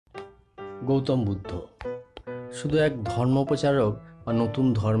গৌতম বুদ্ধ শুধু এক ধর্মপ্রচারক বা নতুন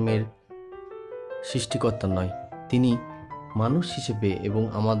ধর্মের সৃষ্টিকর্তা নয়, তিনি মানুষ হিসেবে এবং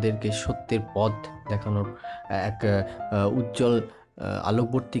আমাদেরকে সত্যের পথ দেখানোর এক উজ্জ্বল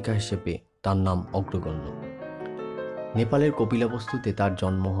আলোকবর্তিকা হিসেবে তার নাম অগ্রগণ্য। নেপালের কপিলাবস্তুতে তার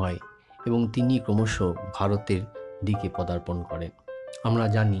জন্ম হয় এবং তিনি ক্রমশ ভারতের দিকে পদার্পণ করেন। আমরা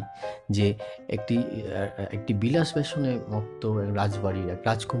জানি যে একটি বিলাস ব্যসনে মত্ত রাজবাড়ির এক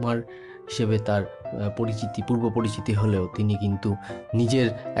রাজকুমার হিসেবে তার পূর্ব পরিচিতি হলেও তিনি কিন্তু নিজের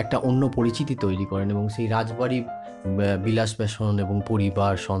একটা অন্য পরিচিতি তৈরি করেন এবং সেই রাজবাড়ি বিলাস ব্যসন এবং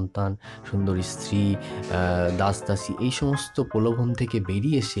পরিবার, সন্তান, সুন্দরী স্ত্রী, দাসদাসী এই সমস্ত প্রলোভন থেকে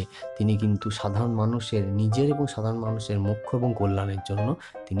বেরিয়ে এসে তিনি কিন্তু সাধারণ মানুষের নিজের এবং সাধারণ মানুষের মোক্ষ এবং কল্যাণের জন্য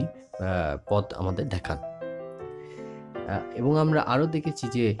তিনি পথ আমাদের দেখান। এবং আমরা আরও দেখেছি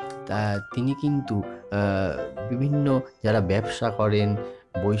যে তিনি কিন্তু বিভিন্ন যারা ব্যবসা করেন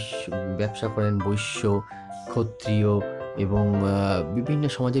বৈশ্য, ক্ষত্রিয় এবং বিভিন্ন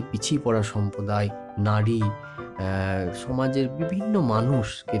সমাজের পিছিয়ে পড়া সম্প্রদায়, নারী, সমাজের বিভিন্ন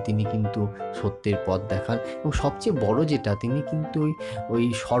মানুষকে তিনি কিন্তু সত্যের পথ দেখান। এবং সবচেয়ে বড় যেটা, তিনি কিন্তু ওই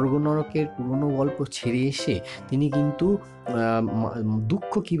স্বর্গ নরকের পুরনো গল্প ছেড়ে এসে তিনি কিন্তু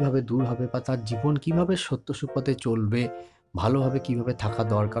দুঃখ কিভাবে দূর হবে বা তার জীবন কিভাবে সত্য সুপথে চলবে, ভালোভাবে কিভাবে থাকা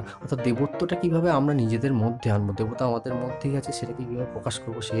দরকার, অর্থাৎ দেবত্বটা কিভাবে আমরা নিজেদের মধ্যে আনবো, দেবতা আমাদের মধ্যেই আছে, সেটাকে কীভাবে প্রকাশ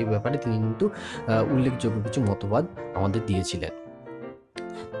করবো, সেই ব্যাপারে তিনি কিন্তু উল্লেখযোগ্য কিছু মতবাদ আমাদের দিয়েছিলেন।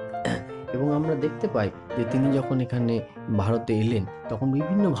 এবং আমরা দেখতে পাই যে তিনি যখন এখানে ভারতে এলেন তখন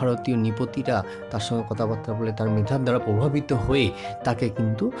বিভিন্ন ভারতীয় নৃপতিরা তার সঙ্গে কথাবার্তা বলে তার মেধার দ্বারা প্রভাবিত হয়ে তাকে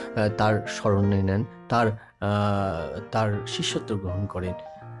কিন্তু তার শরণে নেন, তার শিষ্যত্ব গ্রহণ করেন,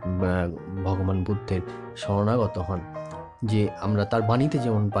 ভগবান বুদ্ধের শরণাগত হন। যে আমরা তার বাণীতে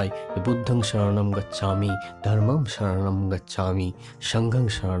যেমন পাই যে বুদ্ধং শরণম গচ্ছামি, ধর্মম শরণম গচ্ছামি, সংঘং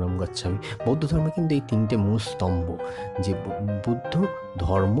শরণম গচ্ছামি। বৌদ্ধ ধর্মে কিন্তু এই তিনটে মূল স্তম্ভ, যে বুদ্ধ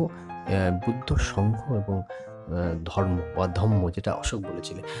ধর্ম, বুদ্ধ সংঘ এবং ধর্ম বা ধম্ম, যেটা অশোক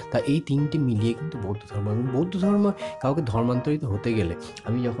বলেছিলেন। তা এই তিনটে মিলিয়ে কিন্তু বৌদ্ধ ধর্ম। এবং বৌদ্ধ ধর্ম কাউকে ধর্মান্তরিত হতে গেলে,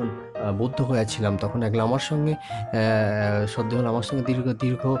 আমি যখন বৌদ্ধ হয়েছিলাম তখন একলা আমার সঙ্গে শ্রদ্ধেয় হল আমার সঙ্গে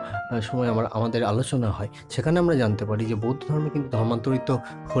দীর্ঘ সময় আমাদের আলোচনা হয়। সেখানে আমরা জানতে পারি যে বৌদ্ধ ধর্মে কিন্তু ধর্মান্তরিত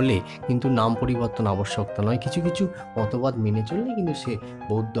হলে কিন্তু নাম পরিবর্তন আবশ্যকতা নয়, কিছু কিছু মতবাদ মেনে চললে কিন্তু সে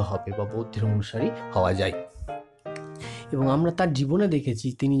বৌদ্ধ হবে বা বৌদ্ধের অনুসারী হওয়া যায়। এবং আমরা তার জীবনে দেখেছি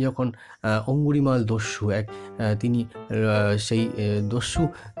তিনি যখন অঙ্গুরিমাল দস্যু তিনি সেই দস্যু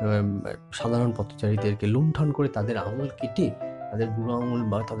সাধারণ পথচারীদেরকে লুণ্ঠন করে তাদের আঙুল কেটে, তাদের বুড়ো আঙুল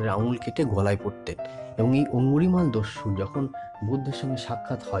বা তাদের আঙুল কেটে গলায় পড়তেন। এবং এই অঙ্গুরিমাল দস্যু যখন বুদ্ধের সঙ্গে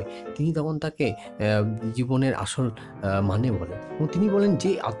সাক্ষাৎ হয়, তিনি তখন তাকে জীবনের আসল মানে বলেন এবং তিনি বলেন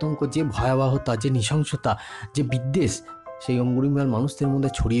যে আতঙ্ক, যে ভয়াবহতা, যে নৃশংসতা, যে বিদ্বেষ সেই অঙ্গুরিমাল মানুষদের মধ্যে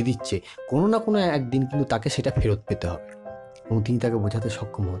ছড়িয়ে দিচ্ছে, কোনো না কোনো একদিন কিন্তু তাকে সেটা ফেরত পেতে হবে। এবং তিনি তাকে বোঝাতে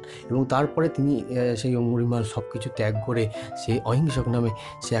সক্ষম হন এবং তারপরে তিনি সেই অঙ্গুরিমাল সব কিছু ত্যাগ করে সে অহিংসক নামে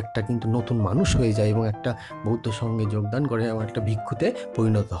সে একটা কিন্তু নতুন মানুষ হয়ে যায় এবং একটা বৌদ্ধ সঙ্গে যোগদান করে এবং একটা ভিক্ষুতে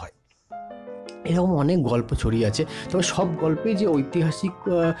পরিণত হয়। এরকম অনেক গল্প ছড়িয়ে আছে, তবে সব গল্পেই যে ঐতিহাসিক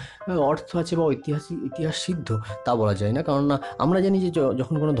অর্থ আছে বা ইতিহাস সিদ্ধ তা বলা যায় না। কারণ আমরা জানি যে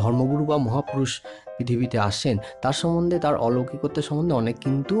যখন কোনো ধর্মগুরু বা মহাপুরুষ পৃথিবীতে আসেন, তার সম্বন্ধে, তার অলৌকিকত্বের সম্বন্ধে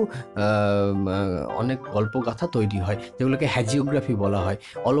অনেক গল্পগাথা তৈরি হয়, যেগুলোকে হ্যাজিওগ্রাফি বলা হয়।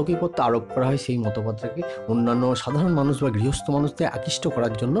 অলৌকিকত্ব আরোপ করা হয় সেই মতবাদটাকে অন্যান্য সাধারণ মানুষ বা গৃহস্থ মানুষদের আকৃষ্ট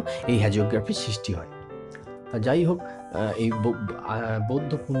করার জন্য এই হ্যাজিওগ্রাফির সৃষ্টি হয়। যাই হোক, এই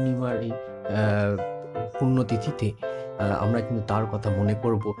বৌদ্ধ পূর্ণিমার এই পুণ্যতিথিতে আমরা কিন্তু তার কথা মনে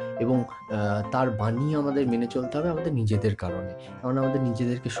করব এবং তার বাণী আমাদের মেনে চলতে হবে আমাদের নিজেদের কারণে। কারণ আমাদের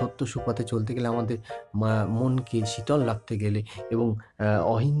নিজেদেরকে সত্য সুপথে চলতে গেলে, আমাদের মনকে শীতল রাখতে গেলে, এবং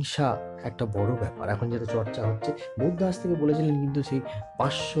অহিংসা একটা বড় ব্যাপার এখন যেটা চর্চা হচ্ছে। বৌদ্ধ আজ থেকে বলেছিলেন কিন্তু সেই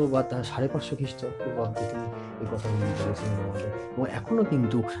 500 বা তার 550 খ্রিস্টাব্দে তিনি এই কথাগুলি বলেছিলেন আমাদের। এবং এখনও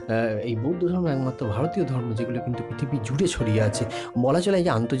কিন্তু এই বৌদ্ধ ধর্ম একমাত্র ভারতীয় ধর্ম যেগুলো কিন্তু পৃথিবী জুড়ে ছড়িয়ে আছে। বলা চলে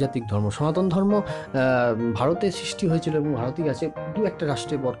যে আন্তর্জাতিক ধর্ম। সনাতন ধর্ম ভারতে সৃষ্টি হয়েছিল এবং ভারতেই আছে, দু একটা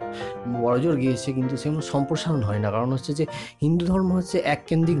রাষ্ট্রে বড়জোর গিয়েছে, কিন্তু সেমন সম্প্রসারণ হয় না। কারণ হচ্ছে যে হিন্দু ধর্ম হচ্ছে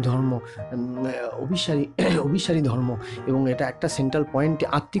এককেন্দ্রিক ধর্ম, অভিসারী ধর্ম, এবং এটা একটা সেন্ট্রাল পয়েন্টে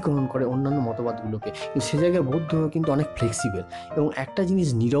আত্মীকরণ করে অন্যান্য মতবাদগুলোকে। কিন্তু সে জায়গায় বৌদ্ধ কিন্তু অনেক ফ্লেক্সিবল। এবং একটা জিনিস,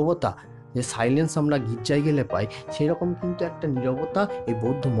 নীরবতা, যে সাইলেন্স আমরা গির্জায় গেলে পাই, সেই রকম কিন্তু একটা নীরবতা এই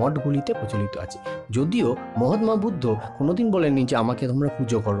বৌদ্ধ মঠগুলিতে প্রচলিত আছে। যদিও মহাত্মা বুদ্ধ কোনোদিন বলেননি যে আমাকে তোমরা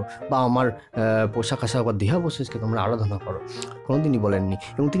পুজো করো বা আমার পোশাক আশাক বা দেহাবশেষকে তোমরা আরাধনা করো, কোনোদিনই বলেননি।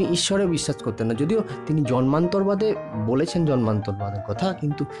 এবং তিনি ঈশ্বরে বিশ্বাস করতেন না, যদিও তিনি জন্মান্তরবাদে বলেছেন, জন্মান্তরবাদের কথা,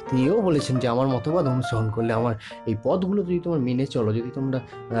 কিন্তু তিনি এও বলেছেন যে আমার মতবাদ অনুসরণ করলে, আমার এই পথগুলো যদি তোমরা মেনে চলো, যদি তোমরা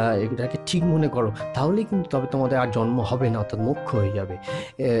এটাকে ঠিক মনে করো, তাহলেই কিন্তু তবে তোমাদের আর জন্ম হবে না, অর্থাৎ মোক্ষ হয়ে যাবে।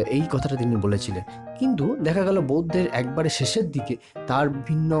 এই কথাটা তিনি বলেছিলেন। কিন্তু দেখা গেল বৌদ্ধের একবারে শেষের দিকে তার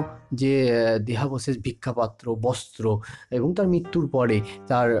বিভিন্ন যে দেহাবশেষ, ভিক্ষাপাত্র, বস্ত্র এবং তার মৃত্যুর পরে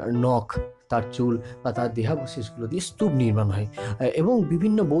তার নখ, তার চুল বা তার দেহাবশেষগুলো দিয়ে স্তূপ নির্মাণ হয়। এবং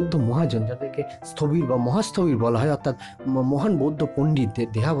বিভিন্ন বৌদ্ধ মহাজন, যাদেরকে স্থবির বা মহাস্থবির বলা হয়, অর্থাৎ মহান বৌদ্ধ পণ্ডিতদের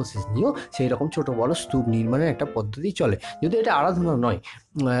দেহাবশেষ নিয়েও সেই রকম ছোট বড় স্তূপ নির্মাণের একটা পদ্ধতি চলে। যদিও এটা আরাধনা নয়,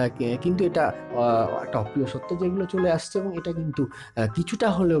 কিন্তু এটা একটা অপ্রিয় সত্য যেগুলো চলে আসছে, এবং এটা কিন্তু কিছুটা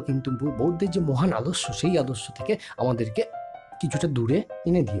হলেও কিন্তু বৌদ্ধের যে মহান আদর্শ, সেই আদর্শ থেকে আমাদেরকে কিছুটা দূরে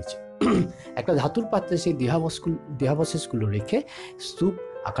এনে দিয়েছে। একটা ধাতুর পাত্রে সেই দেহাবশেষগুলো রেখে স্তূপ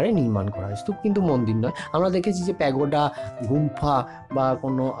আকারে নির্মাণ করা হয়। স্তূপ কিন্তু মন্দির নয়। আমরা দেখেছি যে প্যাগোডা, গুম্ফা বা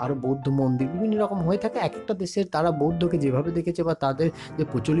কোনো আরও বৌদ্ধ মন্দির বিভিন্ন রকম হয়ে থাকে। এক একটা দেশের তারা বৌদ্ধকে যেভাবে দেখেছে বা তাদের যে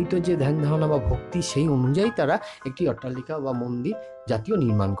প্রচলিত যে ধ্যান ধারণা বা ভক্তি, সেই অনুযায়ী তারা একটি অট্টালিকা বা মন্দির জাতীয়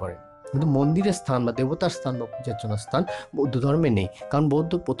নির্মাণ করে। কিন্তু মন্দিরের স্থান বা দেবতার স্থান বা পূজার্চনার স্থান বৌদ্ধ ধর্মে নেই। কারণ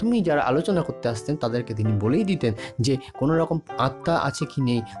বৌদ্ধ প্রথমেই যারা আলোচনা করতে আসতেন তাদেরকে তিনি বলেই দিতেন যে কোনো রকম আত্মা আছে কি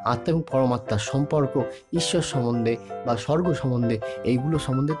নেই, আত্মা এবং পরমাত্মার সম্পর্ক, ঈশ্বর সম্বন্ধে বা স্বর্গ সম্বন্ধে, এইগুলো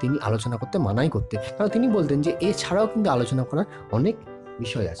সম্বন্ধে তিনি আলোচনা করতে মানাই করতেন। কারণ তিনি বলতেন যে এছাড়াও কিন্তু আলোচনা করার অনেক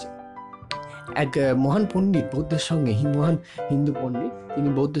বিষয় আছে। এক মহান পণ্ডিত বৌদ্ধের সঙ্গে, মহান হিন্দু পণ্ডিত, তিনি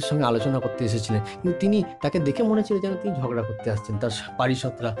বৌদ্ধের সঙ্গে আলোচনা করতে এসেছিলেন, কিন্তু তিনি তাকে দেখে মনে ছিল যেন তিনি ঝগড়া করতে আসছেন। তার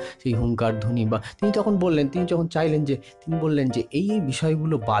পারিষদরা সেই হুঙ্কার ধ্বনি, বা তিনি যখন চাইলেন যে তিনি বললেন যে এই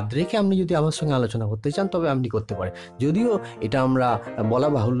বিষয়গুলো বাদ রেখে আপনি যদি আমার সঙ্গে আলোচনা করতে চান তবে আপনি করতে পারেন। যদিও এটা আমরা বলা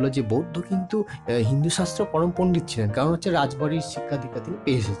বাহুল্য যে বৌদ্ধ কিন্তু হিন্দু শাস্ত্র পরম পণ্ডিত ছিলেন, কারণ হচ্ছে রাজবাড়ির শিক্ষা দীক্ষা তিনি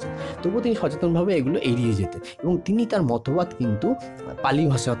পেয়ে এসেছেন। তবুও তিনি সচেতনভাবে এগুলো এড়িয়ে যেতেন, এবং তিনি তার মতবাদ কিন্তু পালি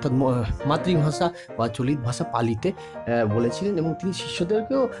ভাষা, অর্থাৎ মাতৃভাষা বা চলিত ভাষা পালিতে বলেছিলেন। এবং তিনি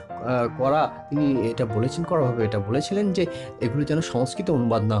শিষ্যদেরকেও তিনি এটা বলেছিলেন যে এগুলো যেন সংস্কৃত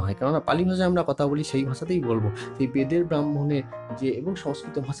অনুবাদ না হয়, কেননা পালি ভাষায় আমরা কথা বলি, সেই ভাষাতেই বলবো। সেই বেদের, ব্রাহ্মণের যে এবং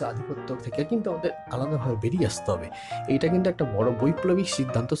সংস্কৃত ভাষা আধিপত্য থেকে কিন্তু আমাদের আলাদাভাবে বেরিয়ে আসতে হবে। এইটা কিন্তু একটা বড় বৈপ্লবিক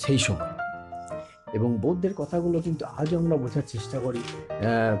সিদ্ধান্ত সেই সময়। এবং বৌদ্ধের কথাগুলো কিন্তু আজও আমরা বোঝার চেষ্টা করি।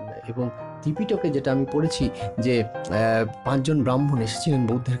 এবং ত্রিপিটকে যেটা আমি পড়েছি যে 5 জন ব্রাহ্মণ এসেছিলেন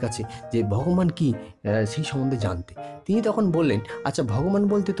বৌদ্ধের কাছে যে ভগবান কি সেই সম্বন্ধে জানতে। তিনি তখন বললেন, আচ্ছা ভগবান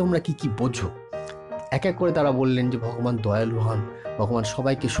বলতে তোমরা কি কি বোঝো? এক এক করে তারা বললেন যে ভগবান দয়ালু হন, ভগবান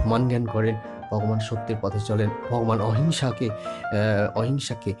সবাইকে সমান জ্ঞান করেন, ভগবান সত্যের পথে চলেন, ভগবান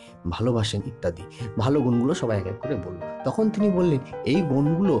অহিংসাকে ভালোবাসেন ইত্যাদি ভালো গুণগুলো সবাই এক এক করে বলল। তখন তিনি বললেন, এই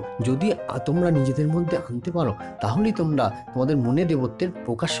গুণগুলো যদি তোমরা নিজেদের মধ্যে আনতে পারো, তাহলেই তোমাদের মনে দেবত্বের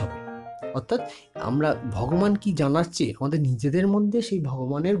প্রকাশ হবে। অর্থাৎ আমরা ভগবান কি জানার চেয়ে আমাদের নিজেদের মধ্যে সেই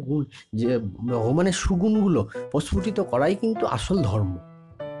ভগবানের গুণ, যে ভগবানের সুগুণগুলো প্রস্ফুটিত করাই কিন্তু আসল ধর্ম।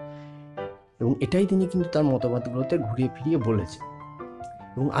 এবং এটাই তিনি কিন্তু তার মতবাদগুলোতে ঘুরিয়ে ফিরিয়ে বলেছেন।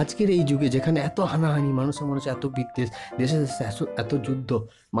 এবং আজকের এই যুগে যেখানে এত হানাহানি, মানুষে এত বিদ্বেষ, দেশে দেশে এত যুদ্ধ,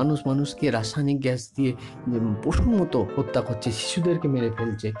 মানুষকে রাসায়নিক গ্যাস দিয়ে পশুর মতো হত্যা করছে, শিশুদেরকে মেরে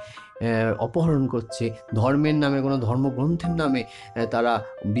ফেলছে, অপহরণ করছে, ধর্মের নামে, কোনো ধর্মগ্রন্থের নামে তারা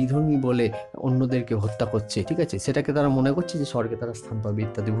বিধর্মী বলে অন্যদেরকে হত্যা করছে, ঠিক আছে, সেটাকে তারা মনে করছে যে স্বর্গে তারা স্থান পাবে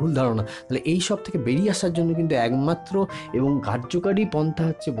ইত্যাদি ভুল ধারণা। তাহলে এই সব থেকে বেরিয়ে আসার জন্য কিন্তু একমাত্র এবং কার্যকারী পন্থা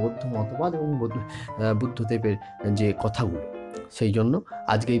হচ্ছে বৌদ্ধ মতবাদ এবং বুদ্ধদেবের যে কথাগুলো। সেই জন্য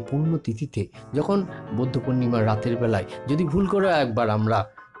আজকে এই পুণ্যতিথিতে যখন বৌদ্ধ পূর্ণিমার রাতের বেলায় যদি ভুল করে একবার আমরা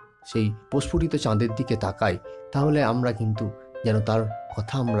সেই প্রস্ফুটিত চাঁদের দিকে তাকাই, তাহলে আমরা কিন্তু যেন তার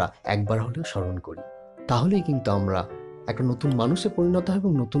কথা আমরা একবার হলেও স্মরণ করি। তাহলেই কিন্তু আমরা একটা নতুন মানুষে পরিণত হব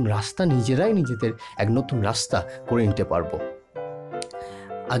এবং নতুন রাস্তা, নিজেদের এক নতুন রাস্তা করে নিতে পারবো।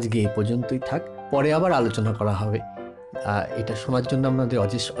 আজকে এই পর্যন্তই থাক, পরে আবার আলোচনা করা হবে। এটা শোনার জন্য আপনাদের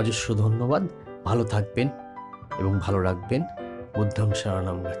অজস্র ধন্যবাদ। ভালো থাকবেন এবং ভালো রাখবেন। বুদ্ধং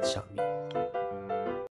শরণং গচ্ছামি।